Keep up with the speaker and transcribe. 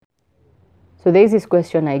So there's this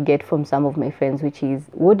question I get from some of my friends, which is,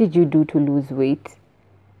 what did you do to lose weight?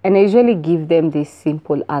 And I usually give them this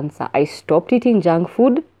simple answer. I stopped eating junk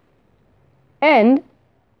food and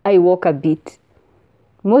I walk a bit.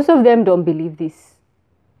 Most of them don't believe this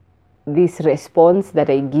response that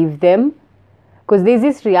I give them, because there's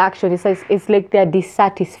this reaction. It's like they're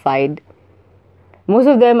dissatisfied. Most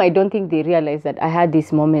of them, I don't think they realize that I had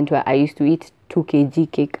this moment where I used to eat 2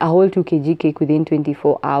 kg cake, a whole 2 kg cake within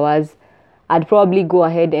 24 hours. I'd probably go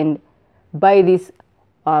ahead and buy this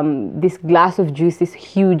glass of juice, this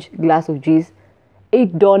huge glass of juice,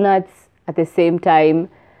 8 donuts at the same time,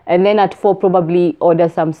 and then at 4 probably order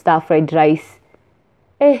some stir-fried rice.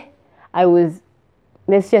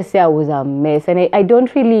 Let's just say I was a mess, and I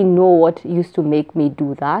don't really know what used to make me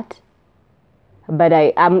do that, but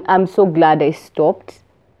I'm so glad I stopped.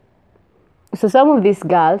 So some of these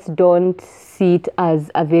girls don't see it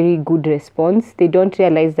as a very good response. They don't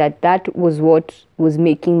realize that was what was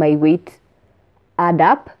making my weight add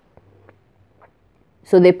up.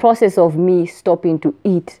 So the process of me stopping to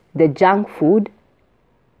eat the junk food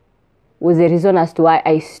was the reason as to why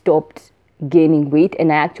I stopped gaining weight,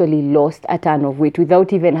 and I actually lost a ton of weight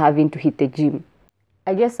without even having to hit the gym.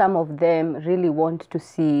 I guess some of them really want to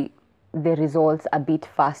see the results a bit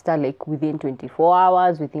faster, like within 24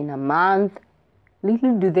 hours, within a month.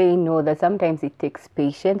 Little do they know that sometimes it takes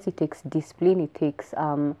patience, it takes discipline, it takes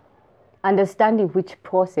understanding which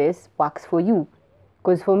process works for you.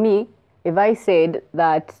 Because for me, if I said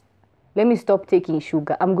that, let me stop taking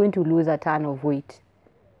sugar, I'm going to lose a ton of weight.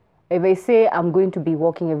 If I say I'm going to be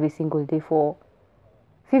walking every single day for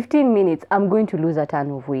 15 minutes, I'm going to lose a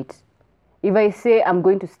ton of weight. If I say I'm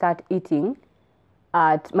going to start eating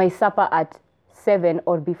at my supper at 7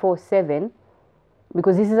 or before 7,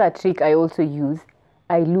 because this is a trick I also use,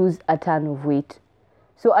 I lose a ton of weight.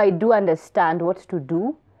 So I do understand what to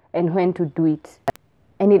do and when to do it.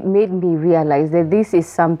 And it made me realize that this is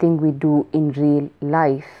something we do in real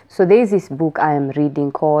life. So there's this book I am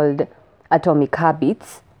reading called Atomic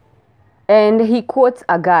Habits. And he quotes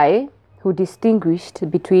a guy who distinguished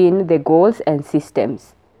between the goals and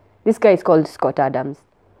systems. This guy is called Scott Adams.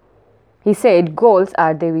 He said, goals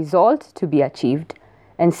are the result to be achieved,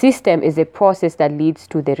 and system is a process that leads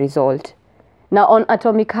to the result. Now, on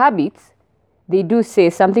Atomic Habits, they do say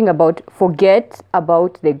something about forget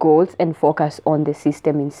about the goals and focus on the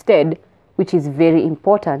system instead, which is very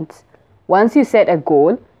important. Once you set a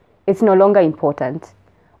goal, it's no longer important.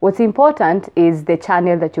 What's important is the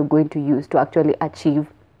channel that you're going to use to actually achieve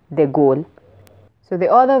the goal. So the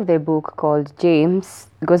author of the book, called James,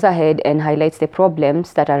 goes ahead and highlights the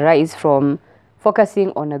problems that arise from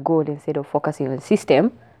focusing on a goal instead of focusing on the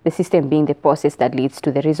system being the process that leads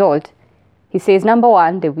to the result. He says, number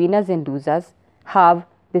one, the winners and losers have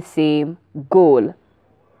the same goal.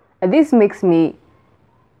 And this makes me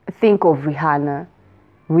think of Rihanna.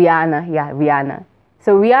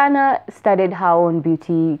 So Rihanna started her own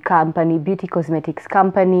beauty cosmetics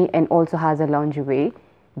company, and also has a lingerie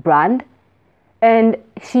brand. And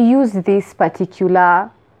she used this particular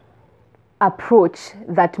approach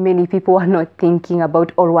that many people are not thinking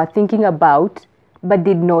about, or were thinking about, but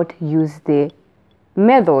did not use the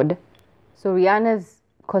method. So Rihanna's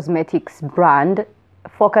cosmetics brand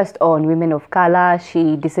focused on women of color.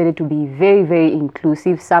 She decided to be very, very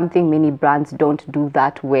inclusive, something many brands don't do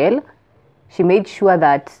that well. She made sure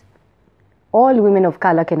that all women of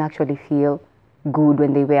color can actually feel good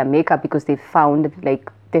when they wear makeup, because they found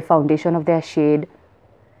like the foundation of their shade,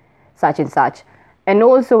 such and such. And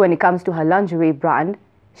also when it comes to her lingerie brand,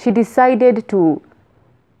 she decided to,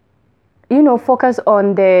 focus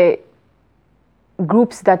on the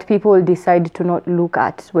groups that people decide to not look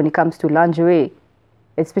at when it comes to lingerie,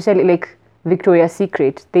 especially like Victoria's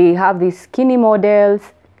Secret. They have these skinny models,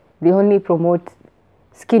 they only promote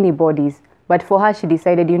skinny bodies. But for her, she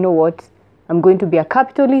decided, you know what, I'm going to be a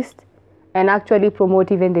capitalist and actually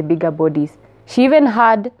promote even the bigger bodies. She even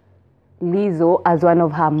had Lizzo as one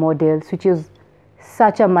of her models, which is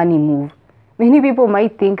such a money move. Many people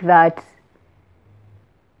might think that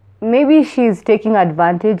maybe she's taking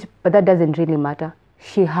advantage, but that doesn't really matter.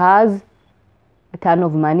 She has a ton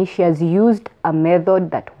of money. She has used a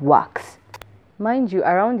method that works. Mind you,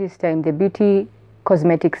 around this time, the beauty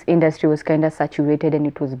cosmetics industry was kind of saturated and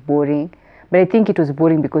it was boring. But I think it was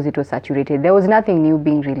boring because it was saturated. There was nothing new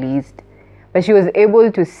being released. But she was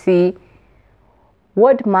able to see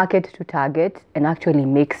what market to target and actually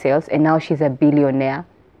make sales. And now she's a billionaire.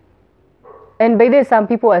 And by this, some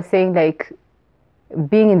people are saying like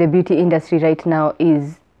being in the beauty industry right now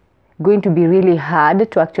is going to be really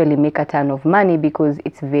hard to actually make a ton of money because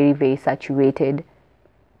it's very, very saturated.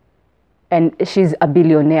 And she's a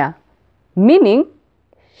billionaire. Meaning,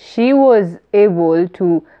 she was able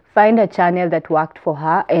to find a channel that worked for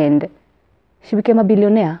her and she became a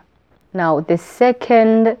billionaire. Now, the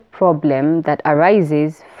second problem that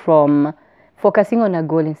arises from focusing on a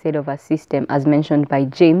goal instead of a system, as mentioned by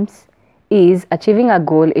James, is achieving a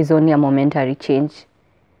goal is only a momentary change.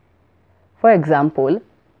 For example,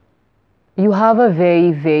 you have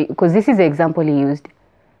a because this is the example he used,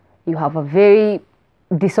 you have a very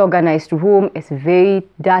disorganized room, it's very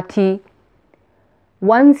dirty.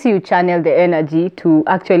 Once you channel the energy to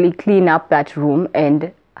actually clean up that room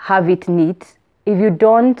and have it neat, if you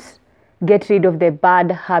don't get rid of the bad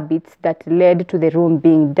habits that led to the room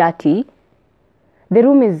being dirty, the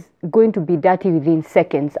room is going to be dirty within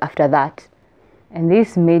seconds after that. And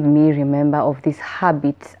this made me remember of this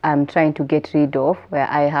habit I'm trying to get rid of, where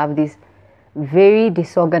I have this very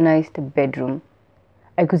disorganized bedroom.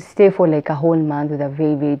 I could stay for like a whole month with a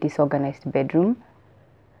very disorganized bedroom.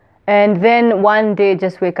 And then one day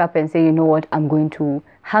just wake up and say, you know what, I'm going to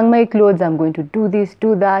hang my clothes, I'm going to do this,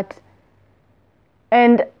 do that.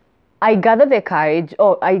 And I gather the courage,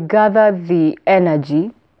 or I gather the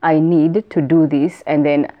energy I need to do this, and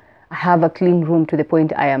then I have a clean room to the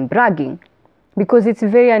point I am bragging, because it's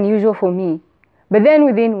very unusual for me. But then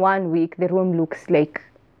within 1 week, the room looks like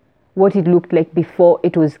what it looked like before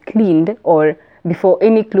it was cleaned or before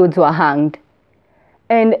any clothes were hanged.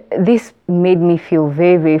 And this made me feel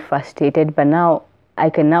very frustrated. But now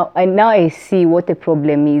I see what the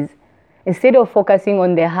problem is. Instead of focusing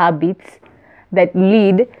on the habits that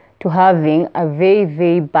lead to having a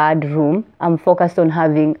very bad room, I'm focused on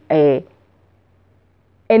having a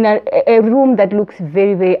room that looks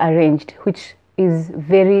very arranged, which is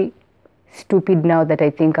very stupid now that I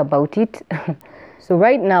think about it. So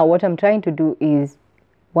right now what I'm trying to do is,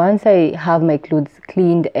 once I have my clothes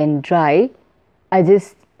cleaned and dry, I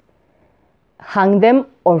just hang them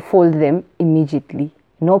or fold them immediately.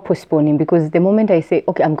 No postponing, because the moment I say,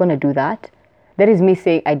 okay, I'm going to do that, that is me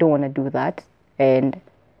saying I don't want to do that. And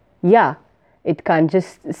yeah, it can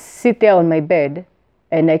just sit there on my bed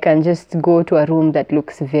and I can just go to a room that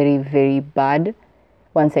looks very bad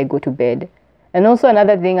once I go to bed. And also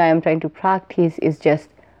another thing I am trying to practice is just,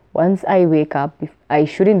 once I wake up, I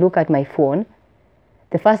shouldn't look at my phone.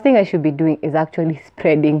 The first thing I should be doing is actually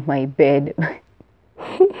spreading my bed.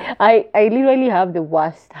 I literally have the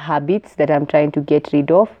worst habits that I'm trying to get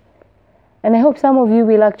rid of. And I hope some of you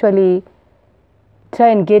will actually try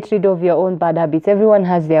and get rid of your own bad habits. Everyone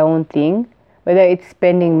has their own thing, whether it's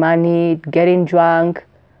spending money, getting drunk,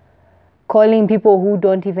 calling people who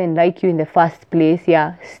don't even like you in the first place.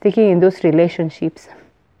 Yeah, sticking in those relationships.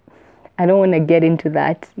 I don't want to get into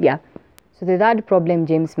that. Yeah. So the third problem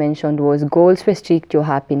James mentioned was goals restrict your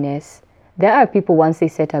happiness. There are people, once they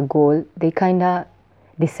set a goal, they kind of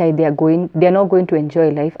decide they're not going to enjoy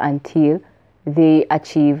life until they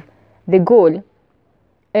achieve the goal.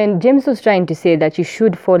 And James was trying to say that you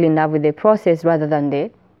should fall in love with the process rather than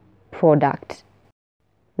the product.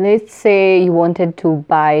 Let's say you wanted to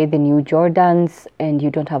buy the new Jordans and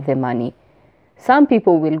you don't have the money. Some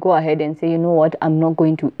people will go ahead and say, you know what, I'm not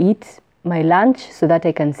going to eat my lunch so that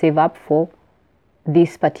I can save up for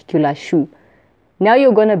this particular shoe. Now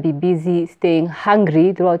you're going to be busy staying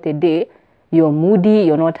hungry throughout the day. You're moody,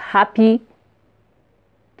 you're not happy,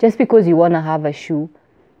 just because you want to have a shoe.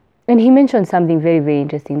 And he mentioned something very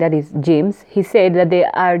interesting. That is James. He said that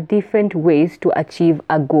there are different ways to achieve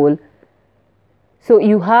a goal. So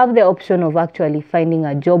you have the option of actually finding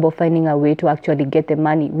a job or finding a way to actually get the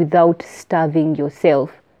money without starving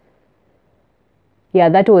yourself. Yeah,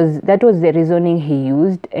 that was the reasoning he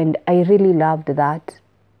used, and I really loved that.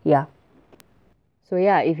 Yeah. So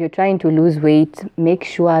yeah, if you're trying to lose weight, make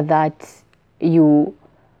sure that you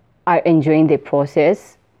are enjoying the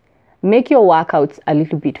process. Make your workouts a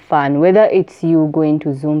little bit fun, whether it's you going to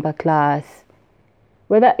Zumba class,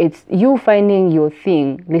 whether it's you finding your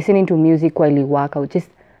thing, listening to music while you work out. Just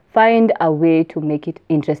find a way to make it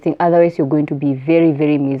interesting. Otherwise, you're going to be very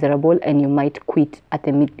miserable and you might quit at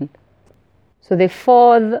the middle. So the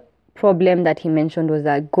fourth problem that he mentioned was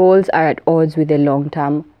that goals are at odds with the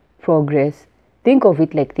long-term progress. Think of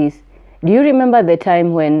it like this. Do you remember the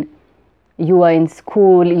time when you were in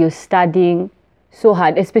school, you're studying so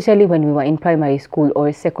hard, especially when we were in primary school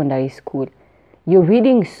or secondary school? You're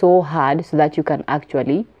reading so hard so that you can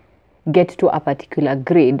actually get to a particular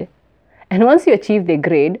grade. And once you achieve the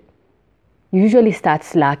grade, you usually start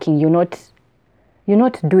slacking. You're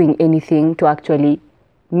not doing anything to actually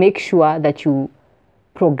make sure that you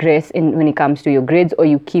progress when it comes to your grades, or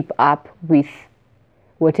you keep up with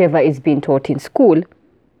whatever is being taught in school.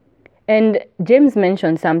 And James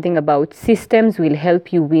mentioned something about systems will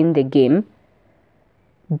help you win the game,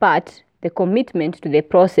 but The commitment to the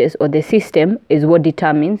process or the system is what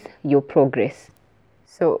determines your progress.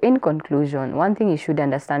 So in conclusion, one thing you should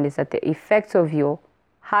understand is that the effects of your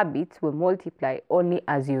habits will multiply only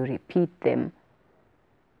as you repeat them.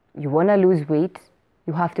 You want to lose weight,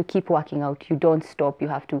 you have to keep working out. You don't stop. You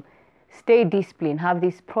have to stay disciplined. Have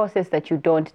this process that you don't